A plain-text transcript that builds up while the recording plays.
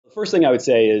First thing I would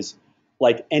say is,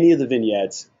 like any of the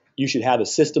vignettes, you should have a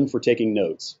system for taking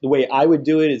notes. The way I would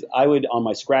do it is I would, on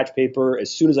my scratch paper,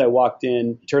 as soon as I walked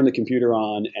in, turn the computer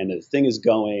on and the thing is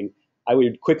going, I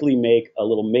would quickly make a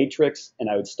little matrix and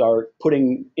I would start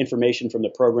putting information from the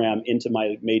program into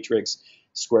my matrix,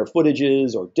 square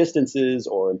footages or distances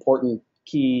or important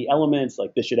key elements,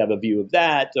 like this should have a view of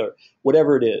that or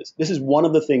whatever it is. This is one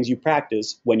of the things you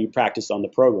practice when you practice on the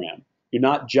program. You're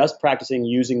not just practicing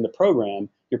using the program,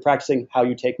 you're practicing how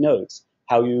you take notes,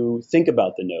 how you think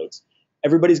about the notes.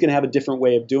 Everybody's going to have a different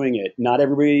way of doing it. Not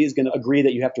everybody is going to agree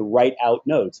that you have to write out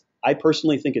notes. I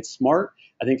personally think it's smart.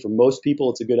 I think for most people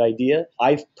it's a good idea.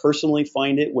 I personally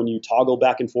find it when you toggle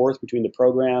back and forth between the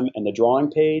program and the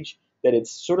drawing page that it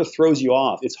sort of throws you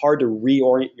off. It's hard to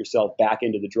reorient yourself back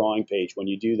into the drawing page when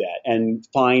you do that and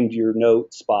find your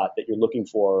note spot that you're looking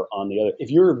for on the other.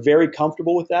 If you're very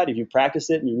comfortable with that, if you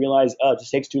practice it and you realize, oh, it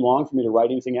just takes too long for me to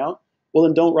write anything out, well,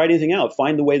 then don't write anything out.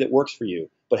 Find the way that works for you,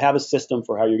 but have a system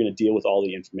for how you're going to deal with all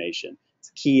the information. It's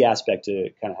a key aspect to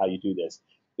kind of how you do this.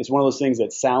 It's one of those things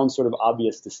that sounds sort of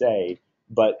obvious to say,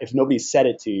 but if nobody said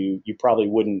it to you, you probably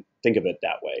wouldn't think of it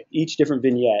that way. Each different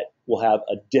vignette will have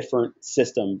a different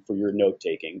system for your note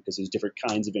taking because there's different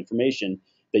kinds of information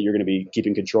that you're going to be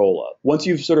keeping control of. Once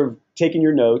you've sort of taken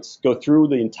your notes, go through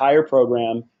the entire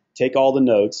program, take all the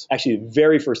notes. Actually, the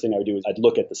very first thing I would do is I'd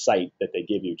look at the site that they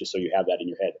give you just so you have that in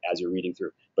your head as you're reading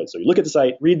through. But so you look at the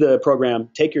site, read the program,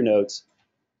 take your notes,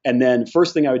 and then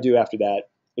first thing I would do after that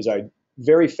is I'd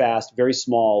very fast, very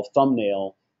small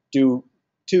thumbnail, do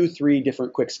 2-3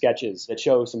 different quick sketches that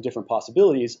show some different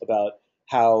possibilities about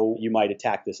how you might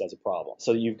attack this as a problem.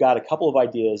 So you've got a couple of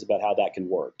ideas about how that can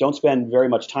work. Don't spend very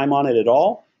much time on it at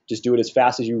all. Just do it as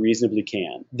fast as you reasonably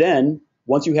can. Then,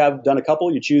 once you have done a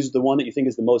couple, you choose the one that you think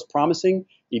is the most promising.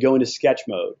 You go into sketch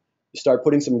mode. You start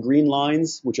putting some green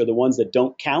lines, which are the ones that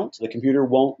don't count. The computer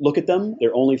won't look at them.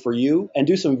 They're only for you. And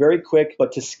do some very quick,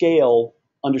 but to scale,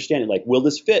 understanding, like, will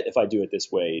this fit if I do it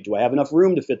this way? Do I have enough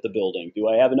room to fit the building? Do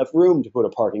I have enough room to put a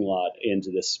parking lot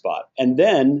into this spot? And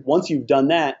then once you've done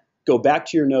that, go back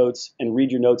to your notes and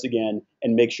read your notes again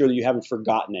and make sure that you haven't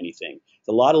forgotten anything. It's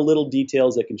a lot of little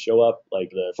details that can show up, like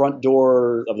the front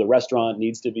door of the restaurant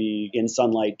needs to be in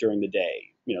sunlight during the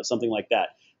day, something like that.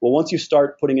 Well, once you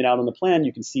start putting it out on the plan,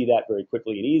 you can see that very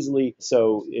quickly and easily.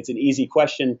 So it's an easy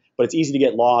question, but it's easy to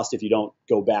get lost if you don't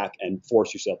go back and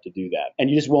force yourself to do that. And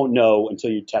you just won't know until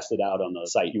you test it out on the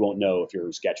site. You won't know if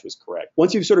your sketch was correct.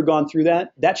 Once you've sort of gone through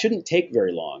that, that shouldn't take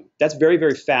very long. That's very,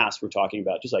 very fast we're talking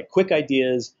about. Just like quick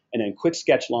ideas and then quick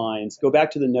sketch lines. Go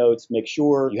back to the notes, make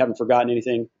sure you haven't forgotten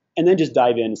anything, and then just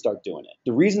dive in and start doing it.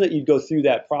 The reason that you go through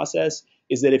that process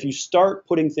is that if you start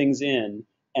putting things in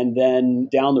and then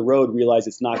down the road realize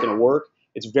it's not going to work,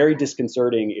 it's very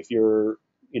disconcerting if you're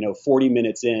 40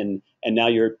 minutes in and now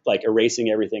you're like erasing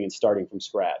everything and starting from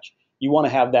scratch. You want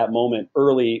to have that moment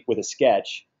early with a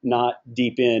sketch, not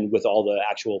deep in with all the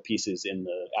actual pieces in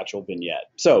the actual vignette.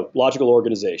 So, logical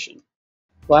organization.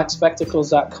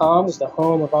 BlackSpectacles.com is the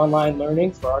home of online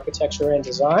learning for architecture and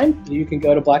design. You can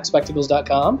go to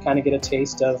BlackSpectacles.com, kind of get a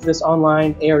taste of this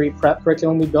online A.R.E prep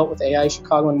curriculum we built with AI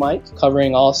Chicago and Mike,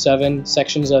 covering all 7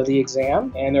 sections of the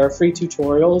exam. And there are free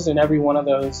tutorials in every one of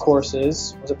those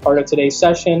courses. As a part of today's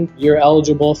session, you're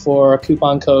eligible for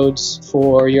coupon codes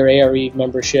for your A.R.E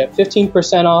membership.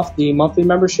 15% off the monthly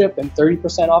membership and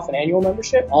 30% off an annual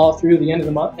membership, all through the end of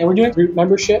the month. And we're doing group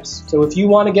memberships. So if you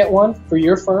want to get one for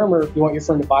your firm or if you want your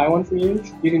firm to buy one for you,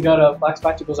 you can go to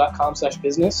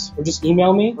blackspectacles.com/business or just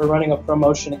email me. We're running a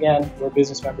promotion again where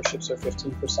business memberships are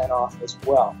 15% off as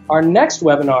well. Our next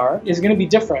webinar is going to be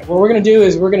different. What we're going to do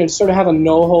is we're going to sort of have a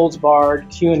no-holds-barred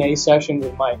Q&A session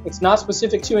with Mike. It's not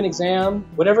specific to an exam.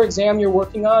 Whatever exam you're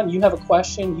working on, you have a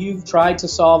question, you've tried to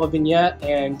solve a vignette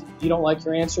and you don't like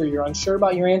your answer, you're unsure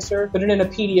about your answer, put it in a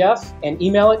PDF and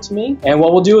email it to me. And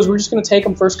what we'll do is we're just going to take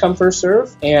them first come, first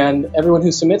serve, and everyone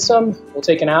who submits them will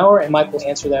take an hour and Mike will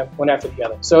answer them one after the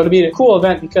other. So it'll be a cool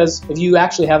event because if you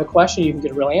actually have a question, you can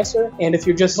get a real answer. And if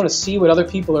you just want to see what other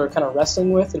people are kind of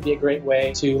wrestling with, it'd be a great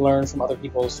way to learn from other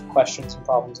people's questions and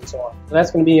problems and so on. So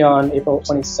that's going to be on April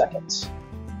 22nd.